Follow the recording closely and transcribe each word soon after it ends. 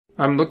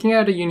I'm looking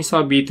at a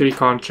Uniswap V3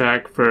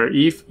 contract for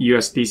ETH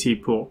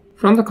USDC pool.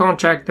 From the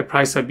contract, the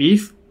price of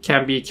ETH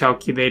can be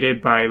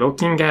calculated by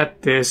looking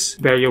at this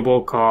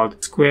variable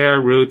called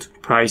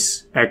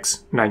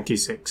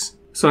sqrtPriceX96.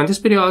 So in this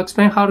video, I'll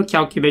explain how to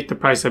calculate the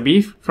price of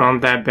ETH from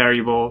that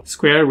variable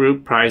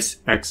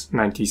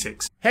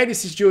sqrtPriceX96. Hey,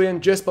 this is Julian,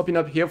 just popping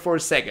up here for a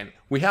second.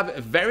 We have a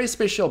very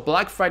special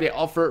Black Friday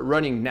offer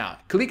running now.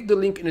 Click the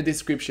link in the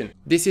description.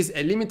 This is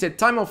a limited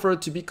time offer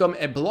to become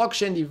a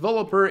blockchain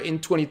developer in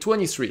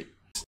 2023.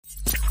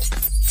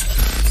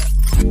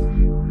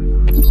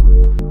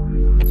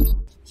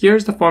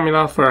 Here's the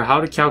formula for how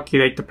to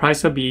calculate the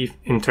price of ETH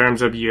in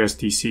terms of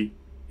USDC.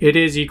 It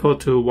is equal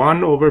to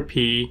 1 over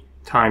P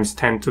times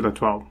 10 to the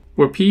 12,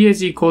 where P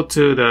is equal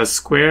to the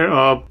square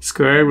of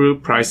square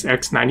root price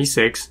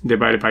x96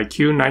 divided by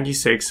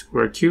Q96,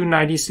 where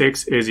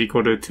Q96 is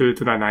equal to 2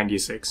 to the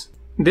 96.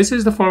 This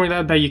is the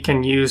formula that you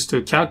can use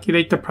to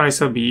calculate the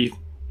price of ETH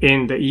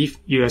in the ETH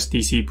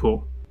USDC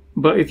pool.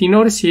 But if you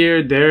notice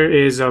here, there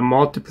is a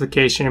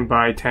multiplication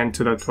by 10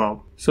 to the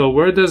 12. So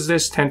where does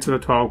this 10 to the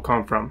 12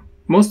 come from?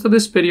 Most of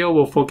this video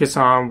will focus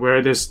on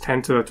where this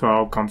 10 to the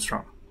 12 comes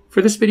from.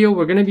 For this video,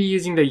 we're going to be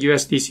using the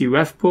USDC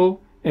WEF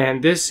pool,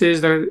 and this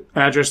is the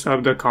address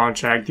of the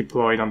contract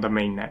deployed on the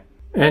mainnet.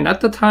 And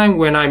at the time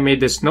when I made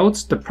this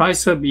notes, the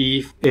price of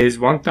ETH is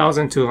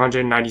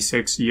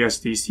 1,296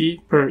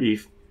 USDC per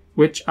ETH,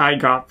 which I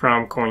got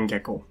from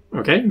CoinGecko.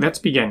 Okay, let's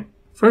begin.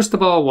 First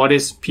of all, what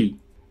is P?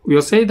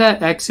 We'll say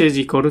that X is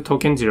equal to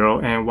token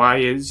 0 and Y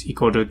is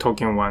equal to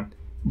token 1.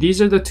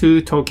 These are the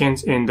two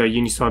tokens in the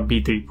Uniswap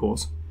V3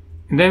 pools.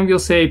 And then we'll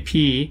say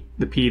P,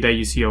 the P that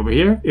you see over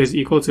here, is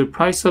equal to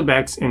price of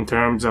X in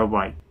terms of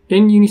Y.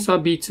 In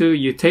Uniswap V2,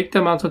 you take the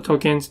amount of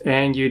tokens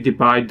and you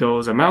divide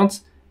those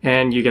amounts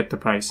and you get the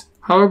price.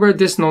 However,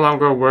 this no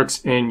longer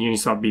works in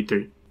Uniswap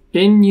V3.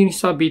 In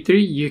Uniswap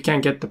V3, you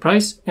can get the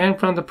price, and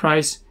from the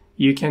price,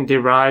 you can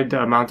derive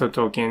the amount of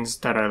tokens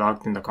that are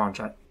locked in the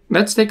contract.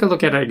 Let's take a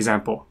look at an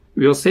example.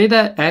 We'll say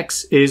that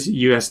X is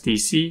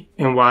USDC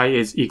and Y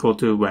is equal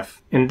to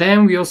WEF. And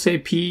then we'll say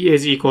P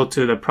is equal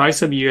to the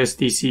price of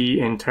USDC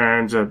in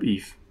terms of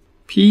ETH.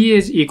 P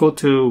is equal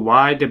to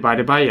Y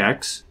divided by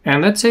X.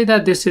 And let's say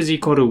that this is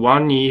equal to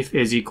 1 ETH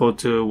is equal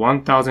to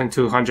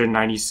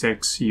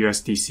 1,296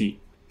 USDC.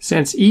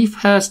 Since ETH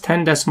has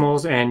 10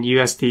 decimals and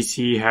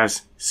USDC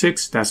has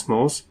 6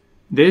 decimals,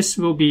 this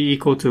will be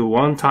equal to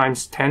 1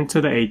 times 10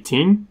 to the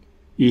 18.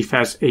 ETH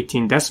has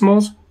 18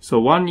 decimals, so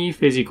 1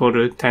 ETH is equal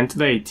to 10 to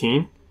the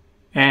 18,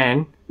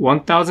 and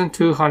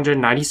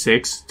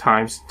 1,296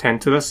 times 10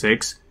 to the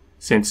 6,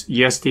 since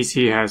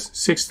USDC has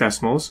 6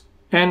 decimals,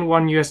 and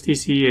 1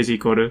 USDC is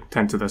equal to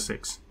 10 to the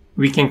 6.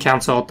 We can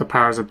cancel out the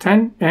powers of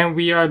 10, and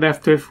we are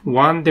left with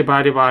 1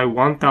 divided by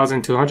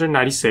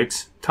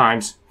 1,296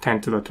 times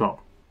 10 to the 12.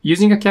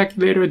 Using a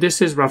calculator,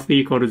 this is roughly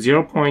equal to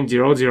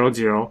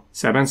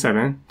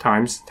 0.00077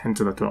 times 10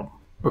 to the 12.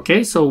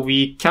 Okay, so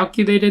we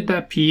calculated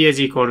that P is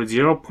equal to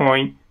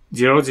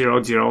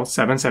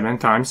 0.00077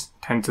 times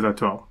 10 to the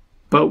 12.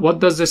 But what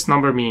does this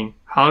number mean?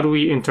 How do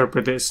we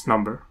interpret this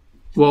number?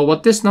 Well,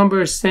 what this number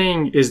is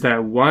saying is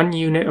that 1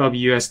 unit of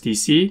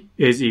USDC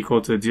is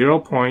equal to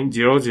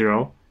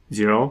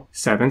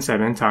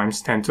 0.00077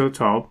 times 10 to the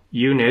 12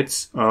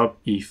 units of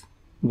ETH.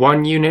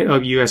 1 unit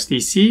of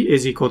USDC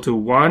is equal to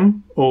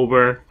 1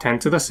 over 10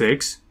 to the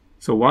 6.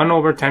 So 1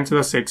 over 10 to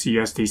the 6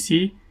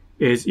 USDC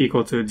is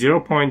equal to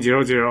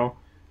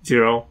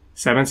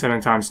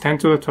 0.00077 times 10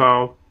 to the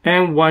 12,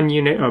 and 1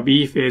 unit of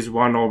ETH is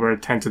 1 over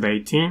 10 to the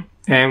 18.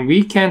 And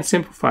we can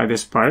simplify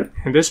this part,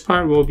 and this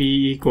part will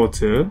be equal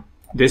to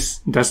this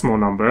decimal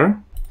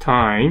number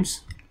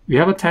times, we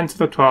have a 10 to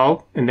the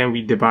 12, and then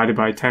we divide it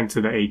by 10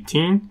 to the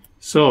 18.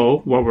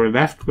 So what we're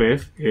left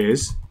with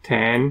is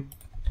 10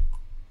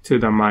 to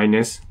the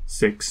minus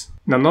 6.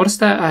 Now notice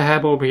that I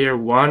have over here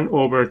 1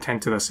 over 10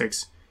 to the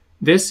 6.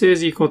 This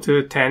is equal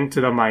to 10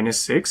 to the minus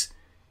 6.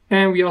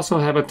 And we also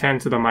have a 10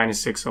 to the minus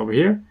 6 over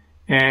here.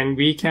 And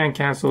we can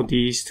cancel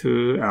these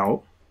two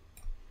out.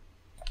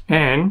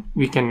 And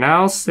we can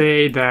now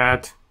say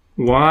that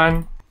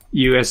 1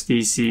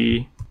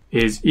 USDC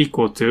is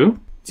equal to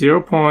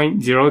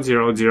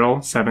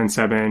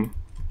 0.00077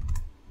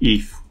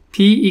 ETH.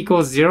 P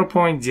equals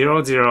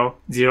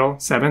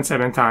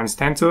 0.00077 times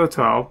 10 to the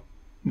 12.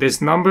 This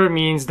number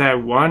means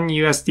that 1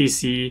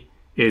 USDC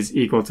is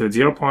equal to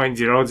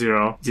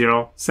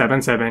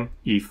 0.00077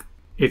 ETH.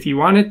 If you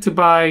wanted to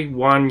buy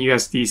 1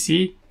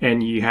 USDC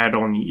and you had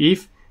only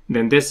ETH,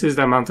 then this is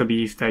the amount of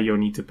ETH that you'll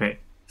need to pay.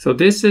 So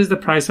this is the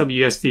price of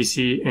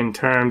USDC in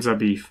terms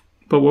of ETH.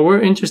 But what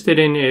we're interested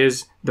in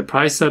is the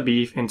price of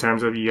ETH in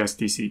terms of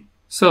USDC.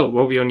 So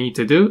what we'll need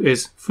to do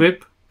is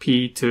flip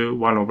P to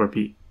 1 over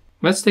P.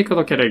 Let's take a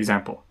look at an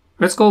example.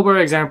 Let's go over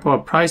an example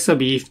of price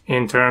of ETH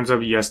in terms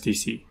of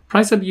USDC.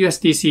 Price of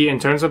USDC in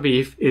terms of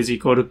ETH is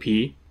equal to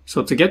P.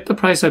 So to get the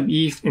price of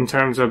ETH in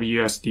terms of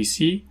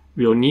USDC,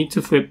 we'll need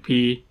to flip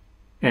P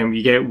and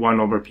we get 1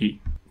 over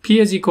P. P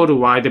is equal to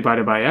Y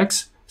divided by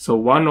X. So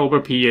 1 over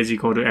P is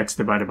equal to X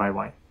divided by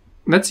Y.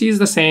 Let's use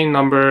the same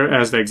number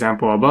as the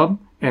example above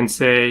and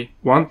say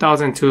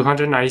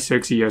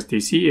 1296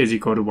 USDC is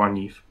equal to 1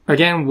 ETH.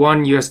 Again,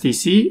 1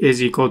 USDC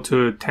is equal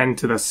to 10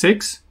 to the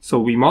 6. So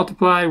we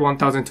multiply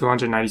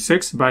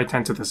 1296 by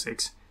 10 to the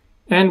 6.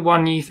 And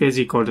 1 ETH is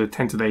equal to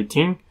 10 to the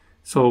 18.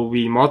 So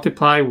we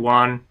multiply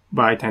 1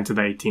 by 10 to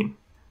the 18.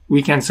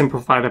 We can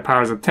simplify the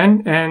powers of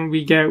 10 and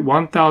we get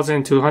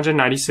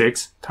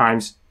 1296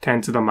 times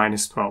 10 to the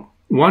minus 12.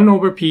 1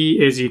 over P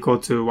is equal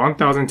to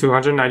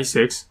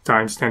 1296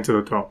 times 10 to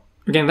the 12.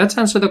 Again, let's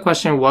answer the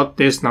question what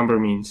this number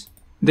means.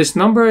 This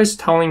number is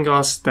telling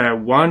us that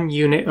 1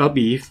 unit of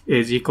ETH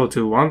is equal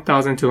to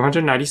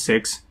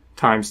 1296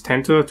 times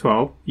 10 to the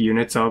 12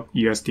 units of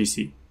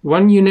USDC.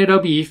 1 unit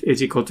of ETH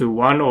is equal to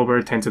 1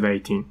 over 10 to the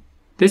 18.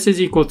 This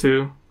is equal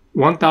to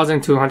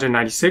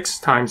 1296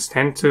 times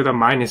 10 to the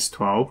minus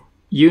 12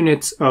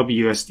 units of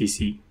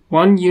USDC.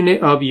 1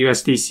 unit of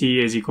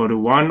USDC is equal to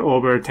 1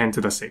 over 10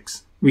 to the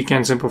 6. We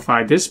can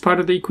simplify this part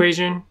of the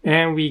equation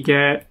and we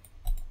get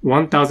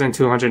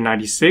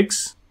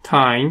 1296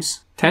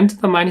 times 10 to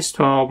the minus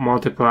 12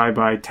 multiplied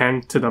by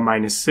 10 to the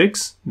minus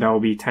 6. That will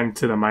be 10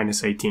 to the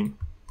minus 18.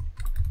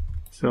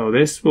 So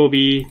this will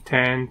be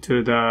 10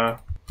 to the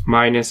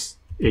minus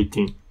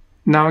 18.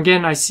 Now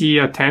again, I see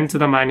a 10 to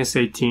the minus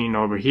 18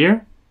 over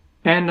here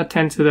and a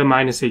 10 to the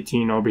minus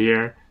 18 over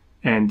here,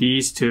 and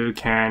these two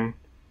can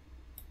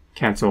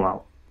cancel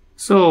out.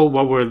 So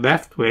what we're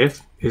left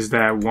with is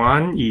that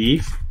 1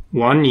 ETH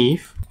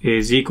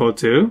is equal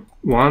to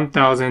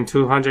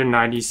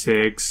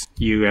 1296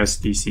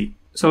 USDC.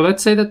 So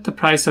let's say that the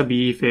price of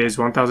ETH is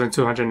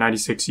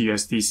 1296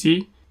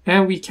 USDC,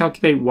 and we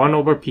calculate 1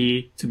 over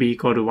P to be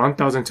equal to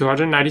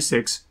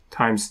 1296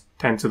 times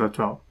 10 to the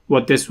 12.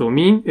 What this will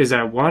mean is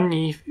that 1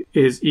 ETH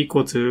is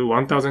equal to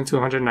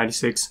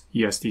 1296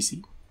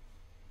 USDC.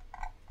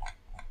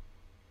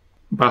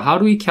 But how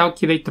do we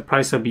calculate the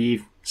price of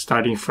ETH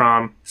starting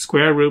from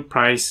square root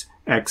price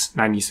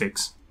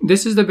x96?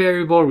 This is the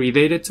variable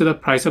related to the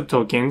price of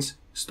tokens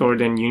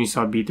stored in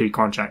Uniswap V3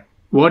 contract.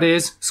 What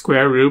is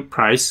square root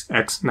price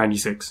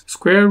x96?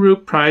 Square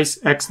root price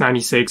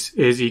x96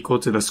 is equal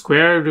to the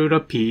square root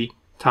of P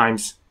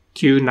times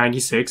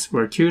Q96,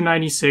 where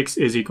Q96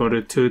 is equal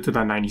to 2 to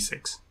the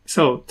 96.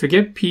 So to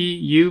get P,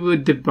 you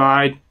would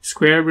divide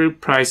square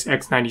root price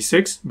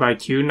x96 by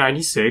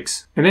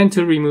Q96, and then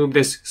to remove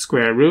this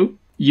square root,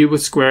 you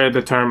would square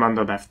the term on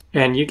the left.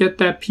 And you get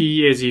that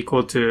P is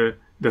equal to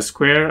the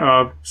square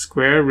of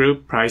square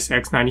root price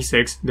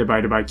x96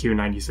 divided by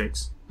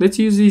Q96. Let's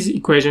use this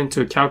equation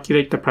to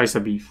calculate the price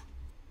of ETH.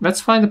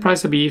 Let's find the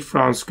price of ETH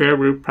from square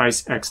root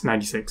price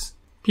x96.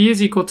 P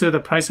is equal to the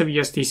price of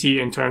USDC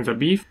in terms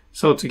of ETH.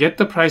 So to get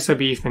the price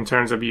of ETH in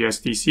terms of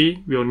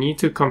USDC, we'll need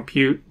to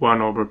compute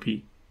 1 over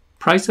P.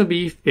 Price of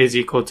ETH is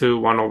equal to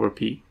 1 over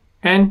P.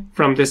 And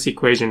from this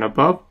equation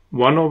above,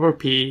 1 over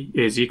P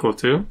is equal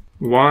to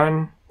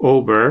 1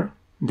 over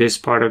this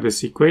part of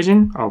this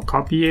equation. I'll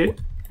copy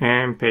it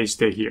and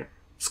paste it here.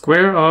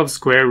 Square of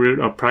square root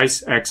of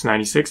price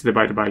x96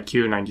 divided by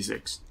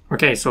Q96.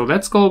 Okay, so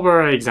let's go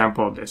over an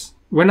example of this.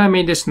 When I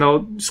made this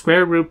note,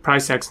 square root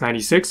price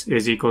x96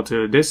 is equal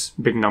to this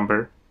big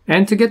number.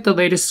 And to get the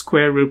latest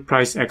square root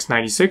price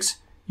x96,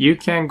 you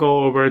can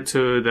go over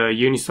to the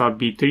Uniswap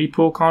V3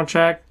 pool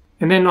contract,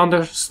 and then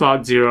under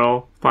slot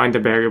 0, find the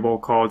variable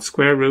called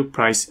square root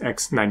price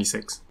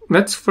x96.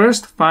 Let's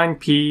first find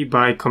P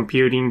by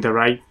computing the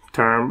right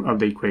term of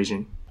the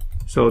equation.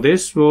 So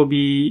this will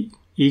be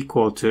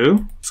equal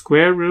to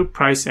square root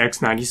price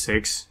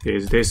x96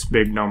 is this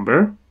big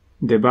number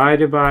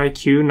divided by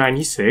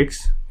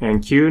Q96,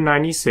 and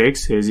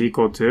Q96 is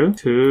equal to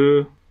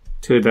 2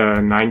 to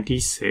the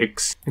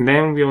 96, and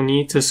then we'll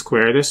need to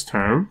square this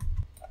term,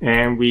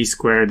 and we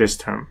square this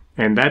term,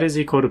 and that is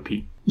equal to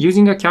P.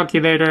 Using a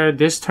calculator,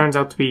 this turns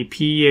out to be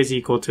P is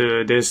equal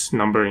to this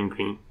number in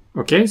green.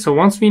 Okay, so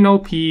once we know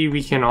P,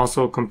 we can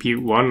also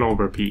compute 1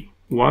 over P.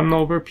 1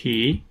 over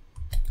P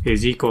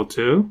is equal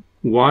to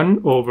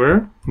 1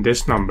 over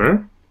this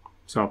number,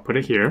 so I'll put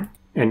it here.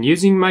 And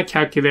using my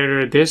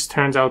calculator, this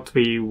turns out to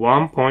be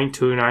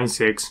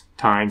 1.296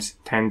 times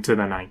 10 to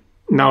the 9.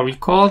 Now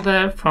recall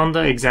that from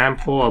the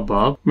example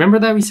above, remember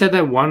that we said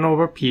that 1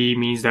 over P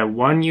means that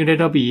 1 unit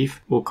of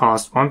ETH will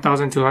cost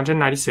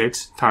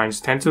 1296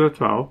 times 10 to the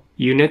 12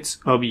 units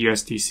of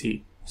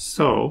USDC.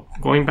 So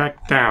going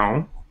back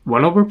down,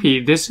 1 over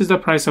P, this is the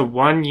price of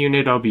 1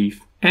 unit of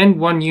ETH. And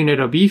 1 unit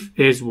of ETH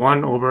is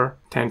 1 over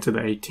 10 to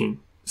the 18.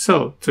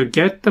 So to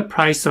get the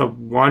price of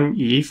 1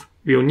 ETH,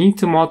 we'll need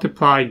to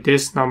multiply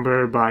this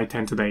number by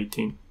 10 to the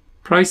 18.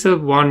 Price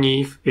of 1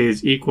 ETH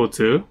is equal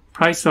to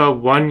price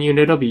of 1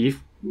 unit of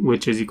ETH,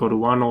 which is equal to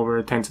 1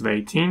 over 10 to the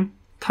 18,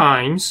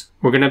 times,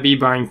 we're going to be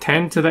buying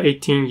 10 to the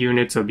 18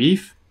 units of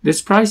ETH.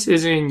 This price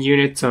is in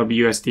units of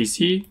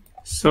USDC,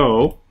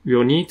 so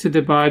we'll need to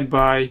divide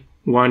by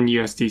 1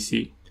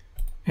 USDC.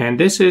 And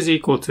this is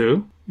equal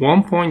to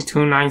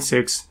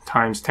 1.296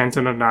 times 10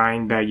 to the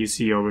 9 that you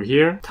see over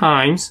here,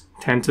 times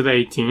 10 to the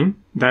 18,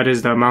 that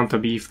is the amount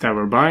of ETH that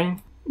we're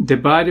buying,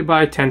 divided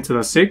by 10 to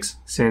the 6,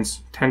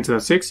 since 10 to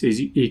the 6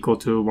 is equal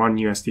to 1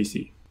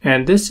 USDC.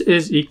 And this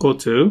is equal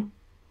to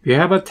We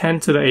have a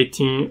 10 to the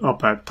 18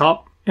 up at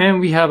top,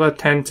 and we have a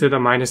 10 to the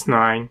minus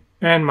 9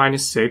 and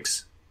minus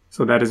 6,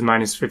 so that is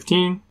minus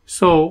 15.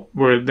 So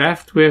we're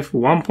left with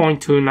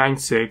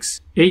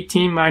 1.296.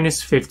 18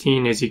 minus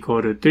 15 is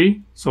equal to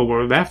 3, so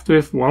we're left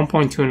with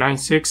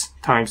 1.296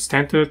 times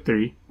 10 to the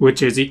 3,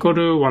 which is equal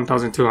to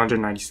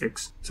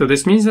 1,296. So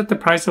this means that the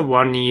price of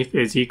 1 ETH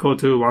is equal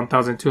to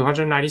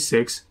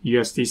 1,296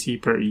 USDC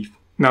per ETH.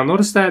 Now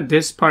notice that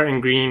this part in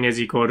green is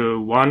equal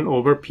to 1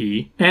 over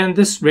P, and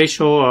this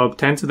ratio of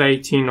 10 to the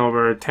 18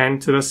 over 10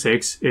 to the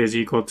 6 is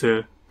equal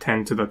to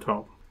 10 to the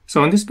 12.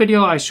 So in this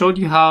video, I showed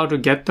you how to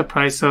get the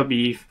price of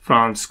ETH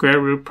from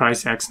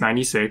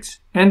sqrtPriceX96,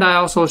 and I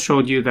also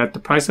showed you that the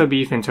price of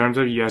ETH in terms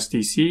of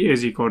USDC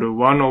is equal to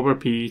 1 over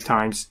P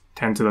times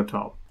 10 to the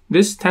 12.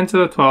 This 10 to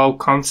the 12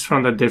 comes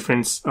from the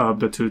difference of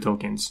the two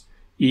tokens.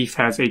 ETH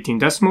has 18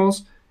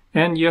 decimals,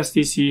 and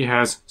USDC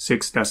has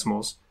 6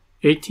 decimals.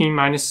 18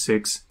 minus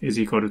 6 is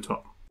equal to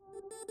 12.